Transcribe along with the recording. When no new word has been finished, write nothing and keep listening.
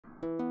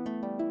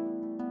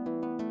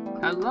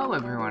Hello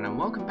everyone and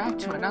welcome back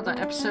to another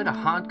episode of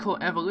Hardcore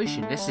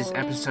Evolution. This is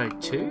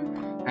episode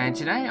 2 and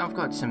today I've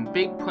got some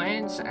big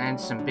plans and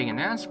some big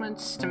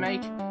announcements to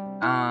make.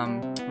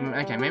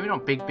 Okay, maybe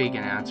not big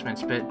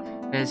announcements, but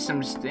there's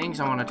some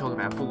things I want to talk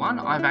about. For one,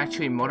 I've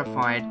actually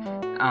modified,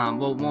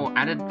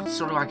 added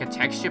sort of like a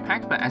texture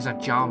pack, but as a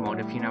jar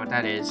mod, if you know what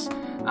that is,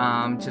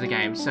 to the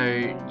game. So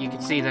you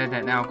can see there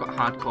that now I've got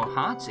hardcore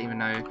hearts, even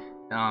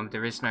though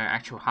there is no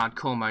actual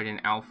hardcore mode in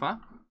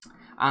alpha.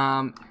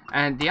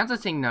 And the other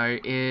thing though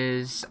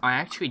is I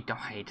actually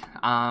died,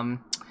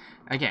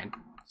 again.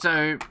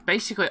 So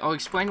basically I'll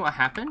explain what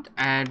happened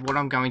and what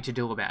I'm going to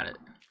do about it.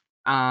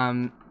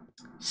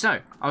 So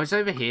I was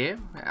over here,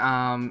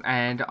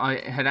 and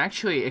I had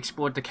actually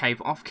explored the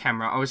cave off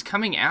camera. I was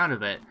coming out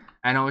of it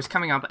and I was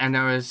coming up and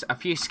there was a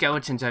few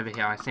skeletons over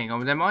here, I think,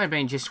 or there might have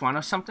been just one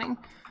or something,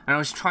 and I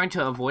was trying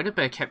to avoid it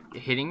but it kept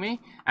hitting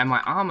me and my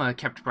armor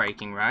kept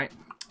breaking, right?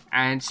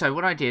 And so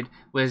what I did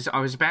was I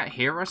was about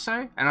here or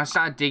so, and I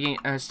started digging,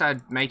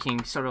 started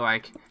making sort of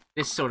like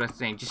this sort of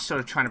thing, just sort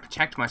of trying to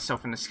protect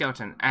myself from the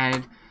skeleton.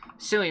 And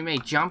silly me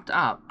jumped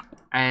up,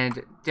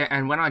 and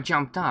when I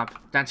jumped up,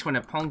 that's when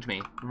it ponged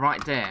me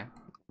right there,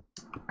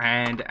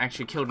 and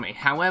actually killed me.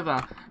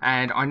 However,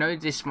 and I know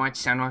this might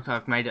sound like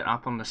I've made it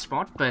up on the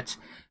spot, but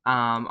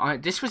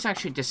this was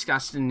actually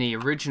discussed in the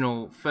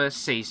original first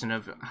season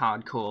of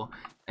Hardcore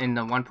in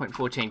the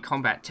 1.14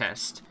 combat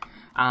test.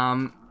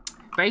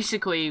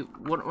 Basically,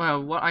 what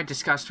I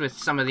discussed with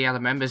some of the other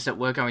members that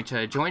were going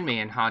to join me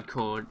in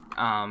Hardcore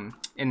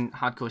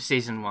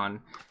Season 1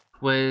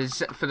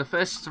 was, for the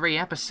first 3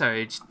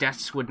 episodes,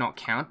 deaths would not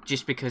count,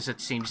 just because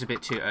it seems a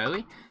bit too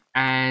early.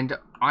 And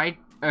I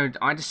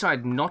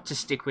decided not to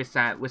stick with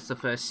that with the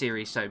first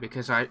series, though,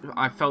 because I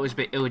felt it was a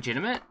bit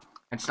illegitimate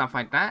and stuff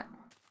like that.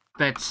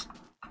 But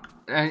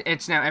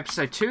it's now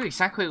episode 2,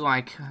 exactly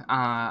like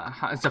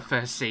the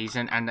first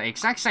season, and the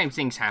exact same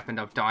things happened.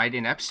 I've died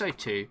in episode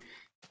 2.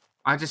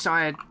 I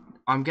decided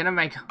I'm going to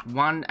make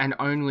one and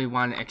only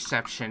one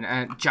exception,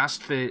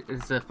 just for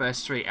the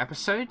first 3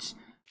 episodes.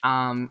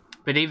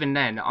 But even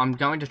then, I'm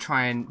going to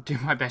try and do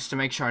my best to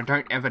make sure I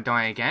don't ever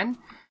die again.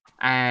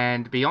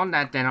 And beyond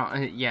that,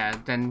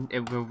 then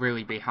it will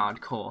really be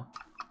hardcore.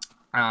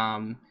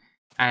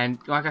 And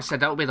like I said,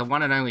 that will be the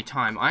one and only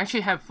time. I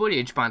actually have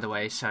footage, by the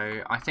way,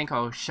 so I think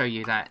I'll show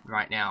you that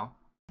right now.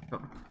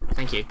 Oh,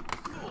 thank you.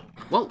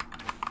 Whoa!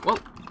 Whoa!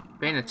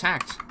 Being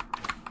attacked.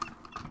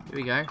 Here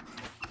we go.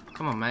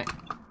 Come on, mate.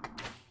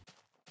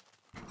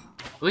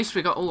 At least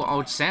we got all the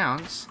old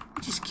sounds.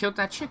 Just killed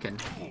that chicken.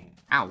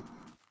 Ow.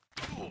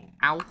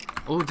 Ow.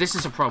 Oh, this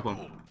is a problem.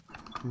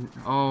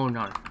 Oh,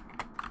 no.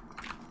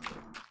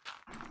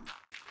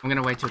 I'm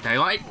gonna wait till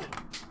daylight.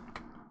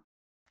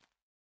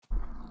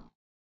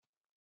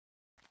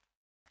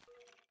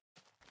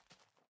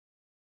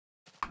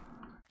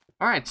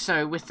 Alright,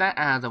 so with that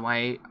out of the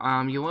way,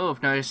 you will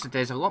have noticed that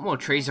there's a lot more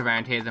trees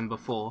around here than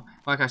before.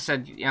 Like I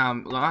said,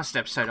 last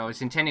episode, I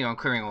was intending on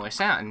clearing all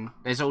this out, and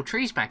there's all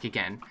trees back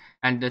again.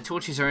 And the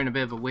torches are in a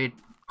bit of a weird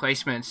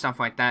placement and stuff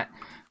like that.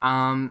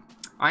 I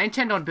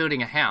intend on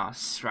building a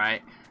house,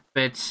 right?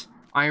 But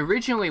I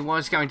originally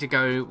was going to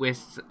go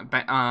with,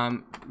 I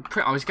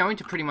was going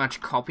to pretty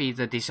much copy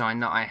the design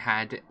that I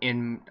had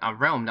in a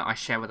realm that I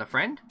share with a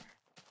friend.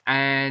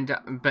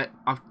 But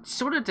I've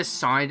sort of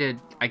decided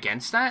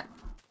against that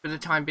for the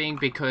time being,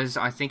 because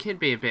I think it'd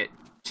be a bit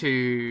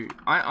too...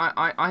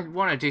 I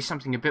want to do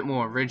something a bit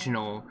more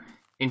original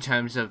in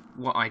terms of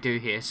what I do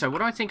here. So what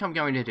I think I'm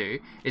going to do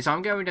is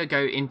I'm going to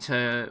go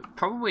into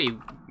probably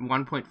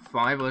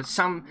 1.5 or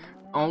some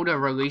older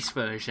release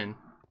version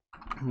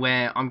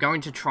where I'm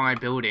going to try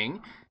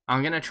building.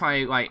 I'm going to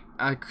try like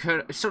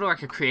sort of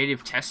like a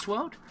creative test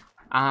world,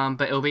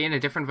 but it'll be in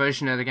a different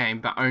version of the game,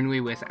 but only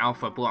with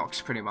alpha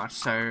blocks pretty much.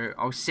 So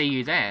I'll see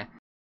you there.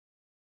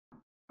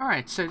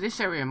 Alright, so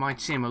this area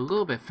might seem a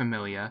little bit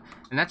familiar,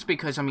 and that's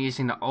because I'm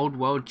using the old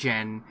world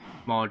gen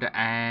mod,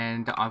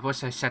 and I've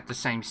also set the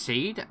same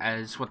seed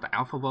as what the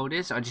alpha world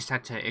is. I just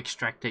had to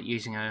extract it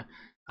using a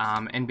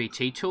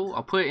NBT tool.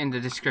 I'll put it in the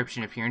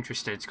description if you're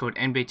interested. It's called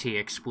NBT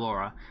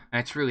Explorer, and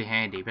it's really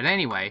handy. But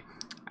anyway,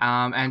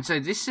 and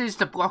so this is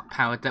the block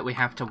palette that we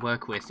have to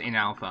work with in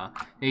alpha.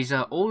 These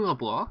are all the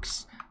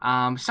blocks.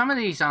 Some of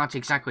these aren't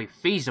exactly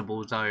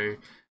feasible though.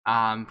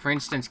 For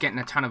instance, getting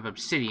a ton of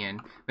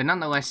obsidian, but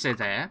nonetheless they're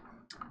there.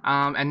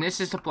 And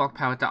this is the block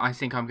palette that I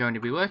think I'm going to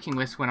be working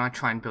with when I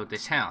try and build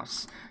this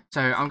house.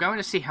 So I'm going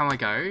to see how I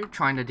go,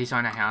 trying to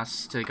design a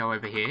house to go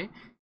over here.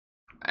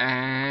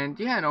 And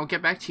yeah, and I'll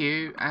get back to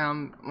you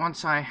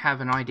once I have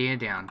an idea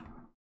down.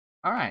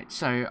 Alright,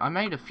 so I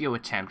made a few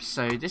attempts.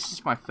 So this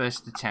is my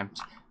first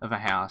attempt of a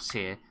house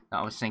here that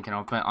I was thinking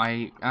of, but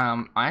I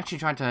actually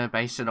tried to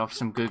base it off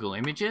some Google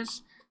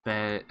images.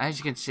 But as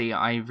you can see,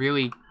 I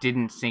really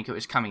didn't think it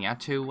was coming out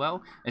too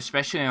well,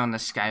 especially on the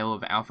scale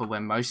of alpha where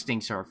most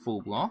things are a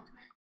full block.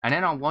 And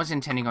then I was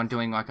intending on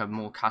doing like a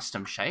more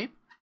custom shape.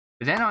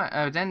 But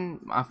then then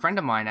a friend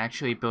of mine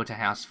actually built a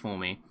house for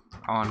me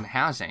on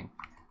housing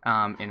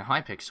in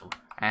Hypixel.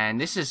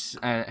 And this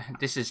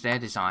is their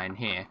design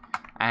here.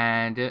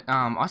 And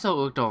I thought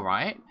it looked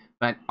alright.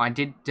 but I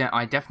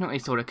definitely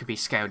thought it could be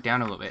scaled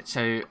down a little bit.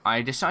 So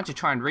I decided to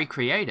try and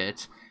recreate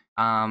it,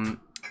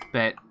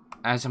 but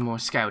as a more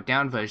scaled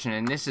down version,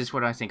 and this is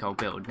what I think I'll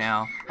build.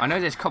 Now, I know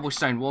there's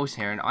cobblestone walls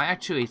here, and I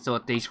actually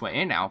thought these were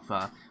in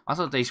alpha. I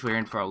thought these were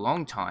in for a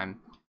long time.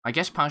 I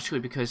guess partially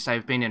because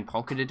they've been in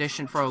Pocket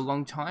Edition for a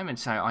long time, and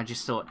so I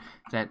just thought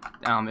that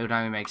it would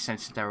only make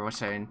sense that they were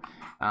also in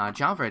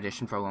Java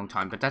Edition for a long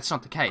time, but that's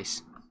not the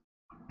case.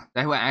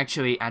 They were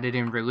actually added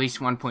in release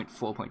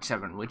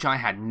 1.4.7, which I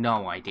had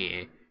no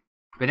idea.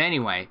 But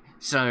anyway,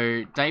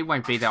 so they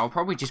won't be there. I'll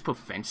probably just put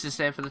fences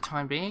there for the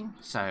time being,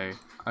 so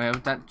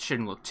that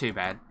shouldn't look too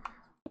bad.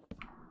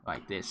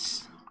 Like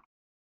this.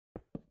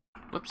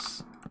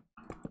 Whoops.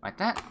 Like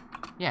that.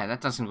 Yeah,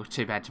 that doesn't look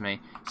too bad to me.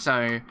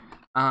 So,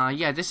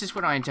 yeah, this is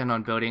what I intend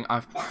on building.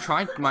 I've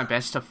tried my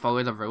best to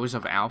follow the rules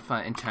of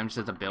alpha in terms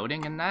of the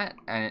building and that,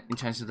 and in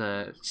terms of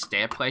the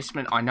stair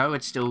placement. I know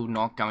it's still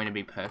not going to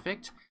be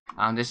perfect.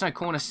 There's no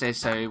corner stairs,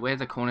 so where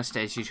the corner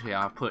stairs usually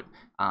are, put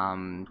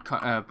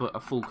a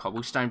full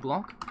cobblestone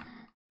block.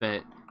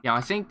 But yeah,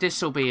 I think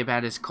this will be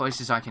about as close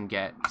as I can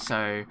get.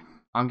 So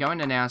I'm going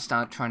to now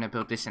start trying to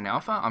build this in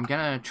alpha. I'm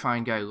going to try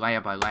and go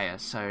layer by layer.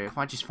 So if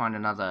I just find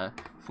another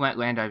flat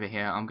land over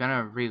here, I'm going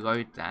to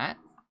reload that,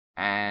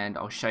 and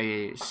I'll show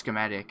you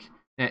Schematica's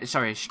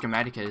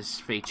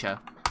feature.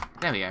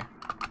 There we go.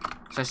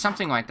 So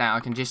something like that,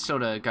 I can just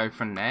sort of go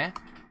from there.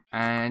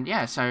 And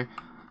yeah, so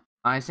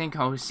I think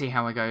I'll see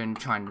how I go and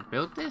try and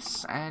build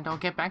this, and I'll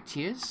get back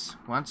to you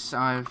once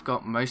I've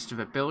got most of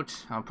it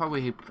built. I'll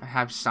probably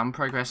have some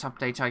progress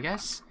updates, I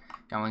guess,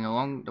 going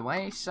along the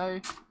way. So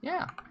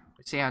yeah,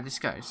 let's see how this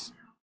goes.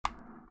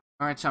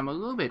 Alright, so I'm a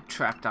little bit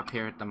trapped up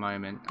here at the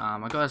moment. I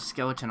got a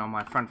skeleton on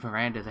my front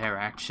veranda there,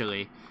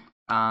 actually.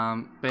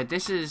 But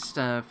this is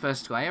the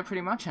first layer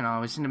pretty much, and I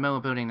was in the middle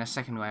of building the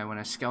second layer when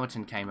a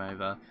skeleton came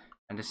over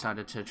and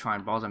decided to try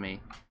and bother me.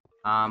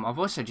 I've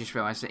also just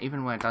realized that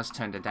even when it does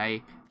turn to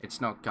day, it's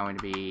not going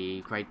to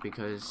be great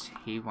because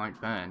he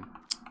won't burn.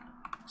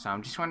 So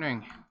I'm just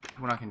wondering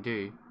what I can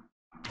do.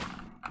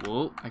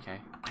 Whoa, okay.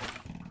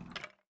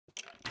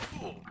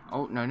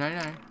 Oh, no.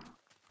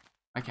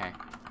 Okay.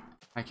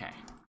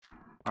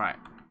 Alright.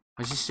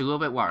 I was just a little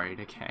bit worried,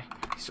 okay.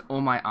 So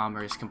all my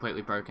armor is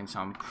completely broken, so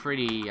I'm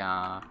pretty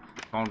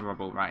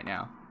vulnerable right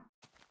now.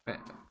 But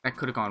that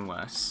could have gone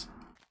worse.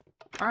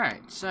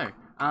 Alright, so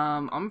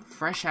I'm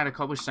fresh out of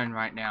cobblestone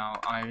right now.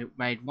 I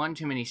made one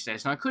too many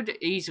stairs. Now I could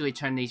easily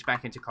turn these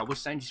back into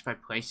cobblestone just by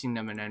placing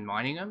them and then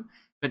mining them.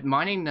 But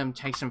mining them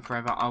takes them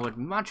forever. I would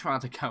much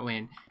rather go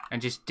in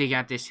and just dig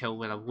out this hill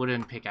with a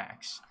wooden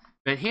pickaxe.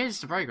 But here's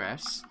the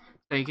progress.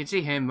 So you can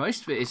see here,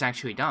 most of it is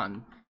actually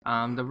done.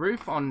 The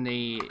roof on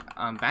the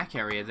back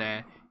area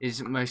there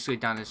is mostly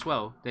done as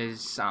well.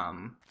 There's,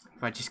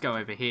 if I just go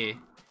over here,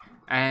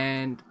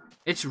 and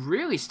it's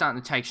really starting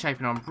to take shape,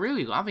 and I'm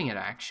really loving it,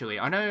 actually.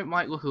 I know it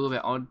might look a little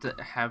bit odd to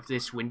have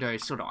this window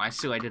sort of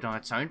isolated on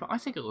its own, but I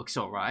think it looks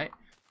alright.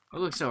 It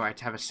looks alright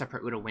to have a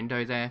separate little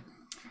window there,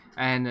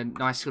 and a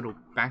nice little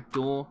back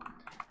door.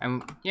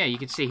 And yeah, you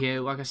can see here,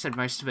 like I said,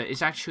 most of it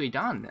is actually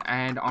done,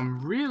 and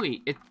I'm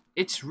really,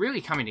 it's really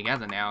coming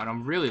together now, and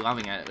I'm really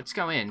loving it. Let's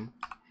go in,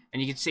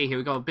 and you can see here,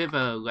 we've got a bit of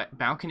a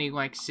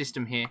balcony-like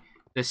system here.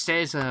 The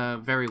stairs are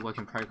very work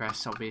in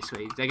progress,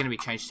 obviously. They're going to be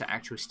changed to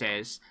actual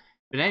stairs.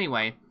 But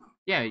anyway,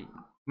 yeah,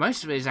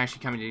 most of it is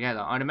actually coming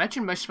together. I'd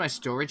imagine most of my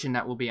storage and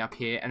that will be up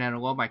here, and then a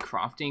lot of my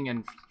crafting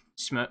and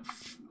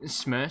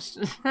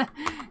smurfs.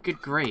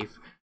 Good grief.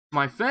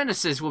 My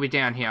furnaces will be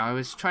down here. I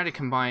was trying to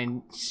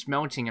combine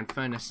smelting and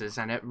furnaces,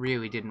 and it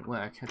really didn't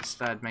work. It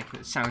started making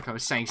it sound like I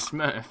was saying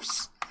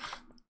smurfs.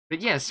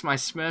 But yes, my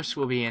smurfs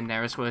will be in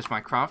there, as well as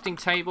my crafting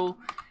table.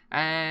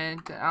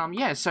 And,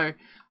 yeah, so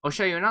I'll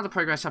show you another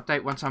progress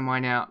update once I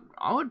mine out.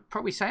 I would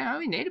probably say I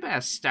only need about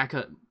a stack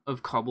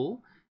of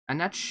cobble,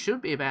 and that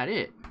should be about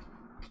it.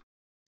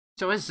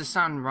 So as the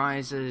sun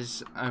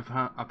rises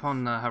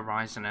upon the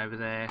horizon over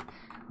there,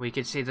 we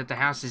can see that the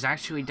house is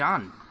actually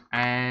done.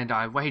 And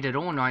I waited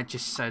all night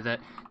just so that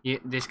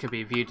this could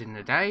be viewed in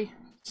the day.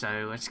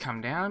 So let's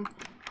come down,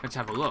 let's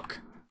have a look.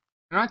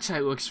 And I'd say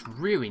it looks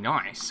really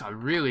nice. I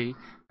really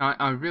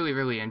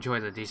enjoy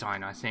the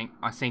design. I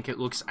think it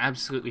looks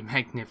absolutely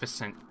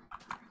magnificent.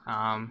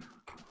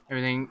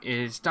 Everything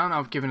is done.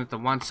 I've given it the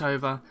once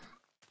over.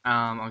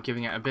 I'm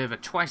giving it a bit of a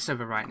twice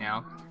over right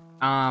now.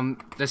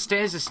 The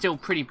stairs are still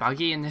pretty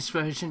buggy in this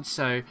version,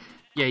 so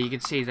yeah, you can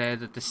see there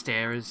that the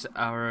stairs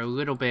are a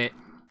little bit,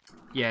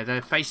 yeah,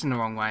 they're facing the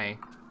wrong way.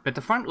 But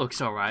the front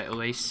looks alright at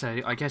least, so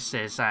I guess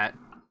there's that.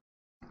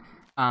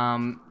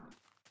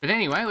 But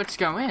anyway, let's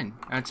go in.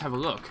 Let's have a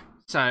look.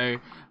 So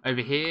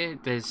over here,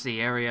 there's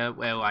the area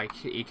where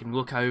like you can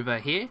look over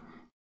here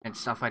and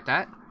stuff like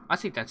that. I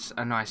think that's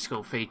a nice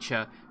little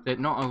feature that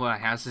not a lot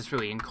of houses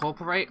really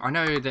incorporate. I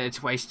know that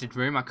it's wasted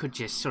room. I could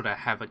just sort of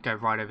have it go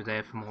right over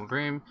there for more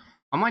room.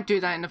 I might do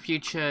that in the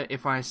future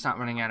if I start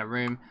running out of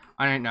room.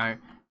 I don't know.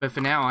 But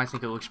for now, I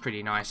think it looks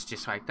pretty nice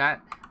just like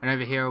that. And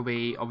over here will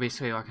be,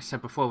 obviously, like I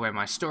said before, where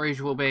my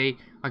storage will be.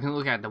 I can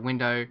look out the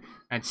window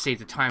and see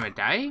the time of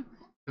day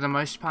for the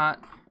most part.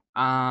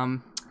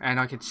 and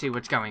I can see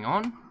what's going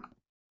on.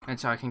 And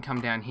so I can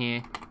come down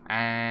here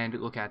and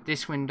look out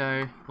this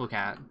window, look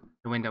out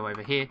the window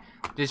over here.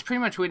 There's pretty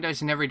much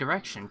windows in every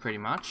direction, pretty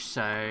much.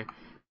 So,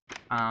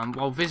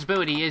 while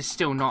visibility is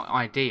still not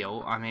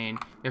ideal, I mean,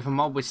 if a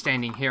mob was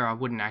standing here, I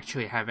wouldn't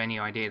actually have any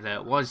idea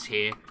that it was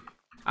here.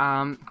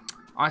 I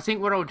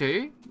think what I'll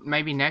do,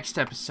 maybe next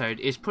episode,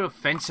 is put a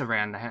fence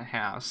around the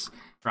house,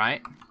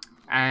 right?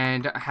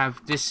 And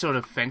have this sort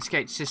of fence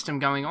gate system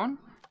going on.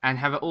 And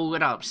have it all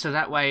lit up, so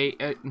that way,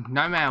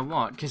 no matter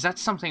what, because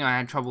that's something I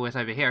had trouble with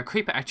over here. A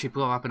creeper actually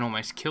blew up and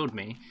almost killed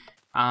me.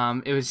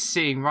 It was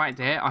sitting right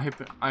there.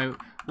 I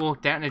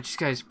walked out and it just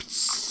goes,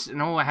 psst,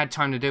 and all I had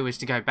time to do was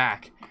to go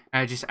back.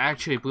 And it just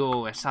actually blew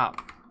all this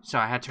up, so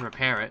I had to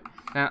repair it.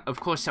 Now,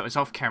 of course, that was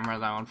off camera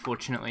though,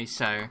 unfortunately.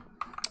 So,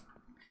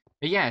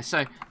 but yeah,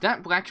 so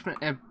that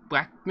blacksmith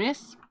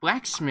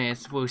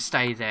will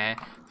stay there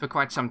for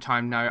quite some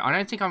time. No, I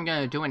don't think I'm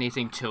going to do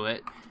anything to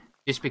it.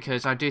 Just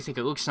because I do think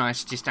it looks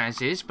nice just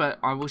as is, but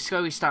I will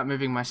slowly start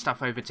moving my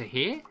stuff over to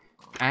here,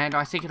 and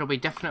I think it'll be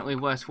definitely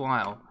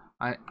worthwhile.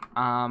 I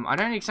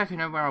don't exactly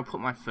know where I'll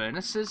put my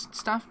furnaces and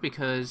stuff,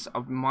 because I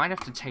might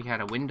have to take out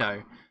a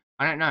window.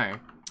 I don't know.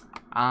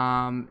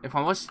 If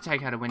I was to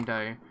take out a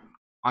window,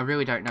 I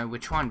really don't know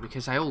which one,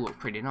 because they all look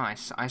pretty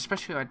nice. I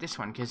especially like this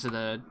one, because of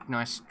the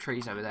nice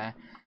trees over there.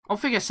 I'll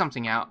figure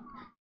something out,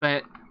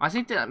 but I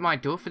think that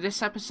might do it for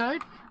this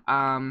episode.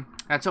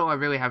 That's all I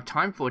really have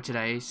time for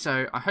today,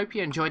 so I hope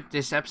you enjoyed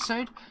this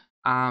episode.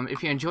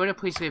 If you enjoyed it,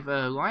 please leave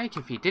a like.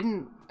 If you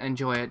didn't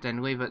enjoy it,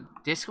 then leave a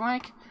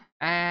dislike.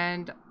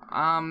 And,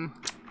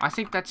 I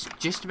think that's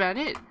just about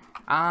it.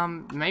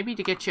 Maybe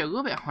to get you a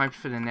little bit hyped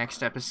for the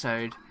next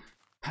episode,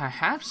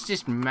 perhaps,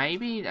 just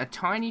maybe, a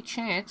tiny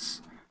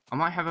chance, I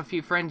might have a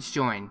few friends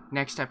join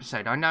next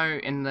episode. I know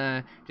in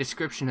the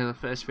description of the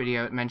first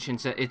video it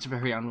mentions that it's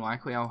very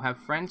unlikely I'll have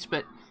friends,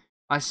 but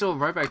I saw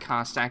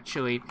Robocast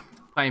actually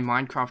play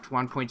Minecraft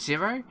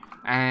 1.0,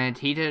 and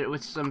he did it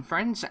with some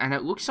friends, and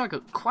it looks like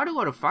quite a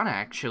lot of fun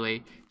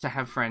actually to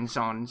have friends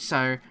on.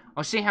 So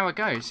I'll see how it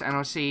goes, and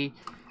I'll see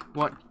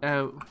what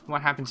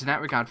happens in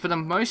that regard. For the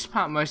most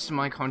part, most of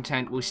my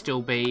content will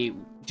still be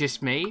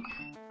just me,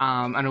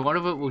 and a lot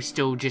of it will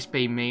still just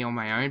be me on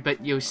my own.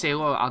 But you'll see a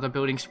lot of other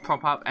buildings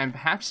pop up, and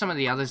perhaps some of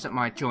the others that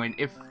might join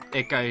if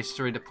it goes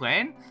through the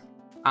plan.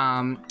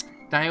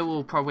 They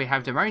will probably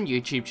have their own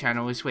YouTube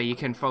channels where you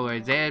can follow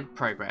their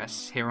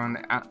progress here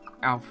on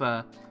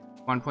Alpha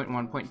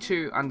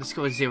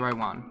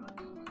 1.1.2_01.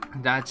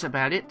 That's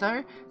about it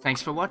though.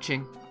 Thanks for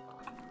watching.